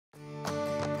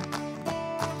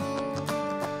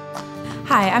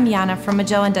Hi, I'm Yana from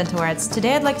Magellan Dental Arts.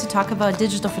 Today I'd like to talk about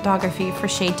digital photography for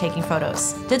shade-taking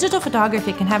photos. Digital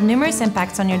photography can have numerous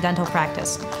impacts on your dental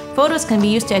practice. Photos can be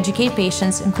used to educate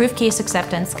patients, improve case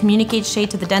acceptance, communicate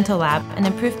shade to the dental lab, and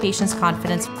improve patients'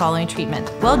 confidence following treatment.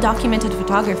 Well-documented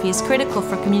photography is critical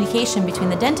for communication between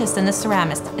the dentist and the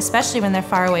ceramist, especially when they're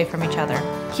far away from each other.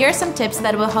 Here are some tips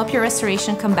that will help your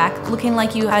restoration come back looking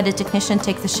like you had a technician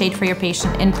take the shade for your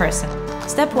patient in person.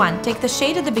 Step 1. Take the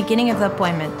shade at the beginning of the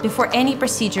appointment, before any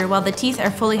procedure while the teeth are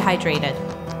fully hydrated.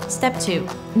 Step 2.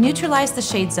 Neutralize the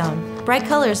shade zone. Bright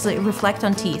colors reflect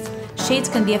on teeth. Shades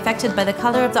can be affected by the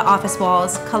color of the office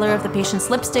walls, color of the patient's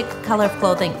lipstick, color of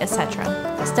clothing, etc.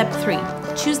 Step 3.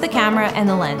 Choose the camera and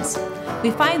the lens. We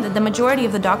find that the majority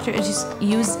of the doctors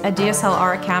use a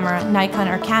DSLR camera, Nikon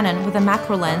or Canon with a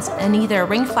macro lens and either a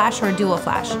ring flash or a dual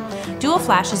flash. Dual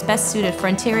flash is best suited for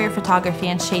interior photography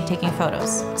and shade-taking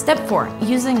photos. Step 4.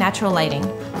 Using natural lighting.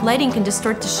 Lighting can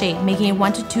distort the shade, making it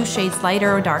 1 to 2 shades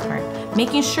lighter or darker.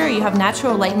 Making sure you have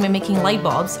natural light mimicking light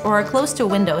bulbs or are close to a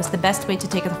window is the best way to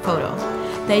take a photo.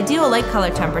 The ideal light color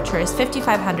temperature is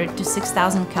 5500 to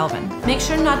 6000 Kelvin. Make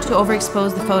sure not to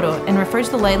overexpose the photo and refer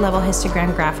to the light level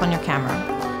histogram graph on your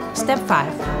camera. Step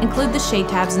 5. Include the shade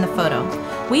tabs in the photo.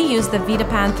 We use the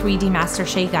VitaPan 3D Master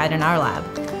Shade Guide in our lab.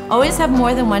 Always have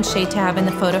more than one shade tab in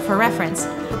the photo for reference.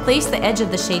 Place the edge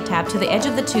of the shade tab to the edge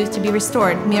of the tooth to be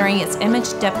restored, mirroring its image,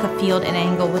 depth of field, and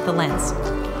angle with the lens.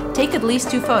 Take at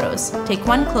least 2 photos. Take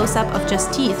one close-up of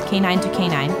just teeth, canine to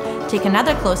canine. Take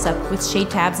another close-up with shade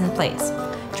tabs in place.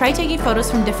 Try taking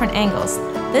photos from different angles.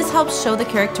 This helps show the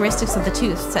characteristics of the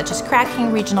tooth, such as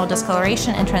cracking, regional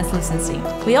discoloration, and translucency.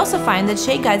 We also find that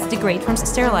shade guides degrade from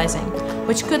sterilizing,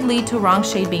 which could lead to wrong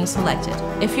shade being selected.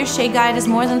 If your shade guide is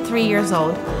more than 3 years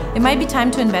old, it might be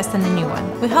time to invest in a new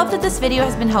one. We hope that this video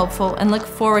has been helpful and look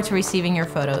forward to receiving your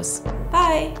photos.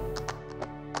 Bye!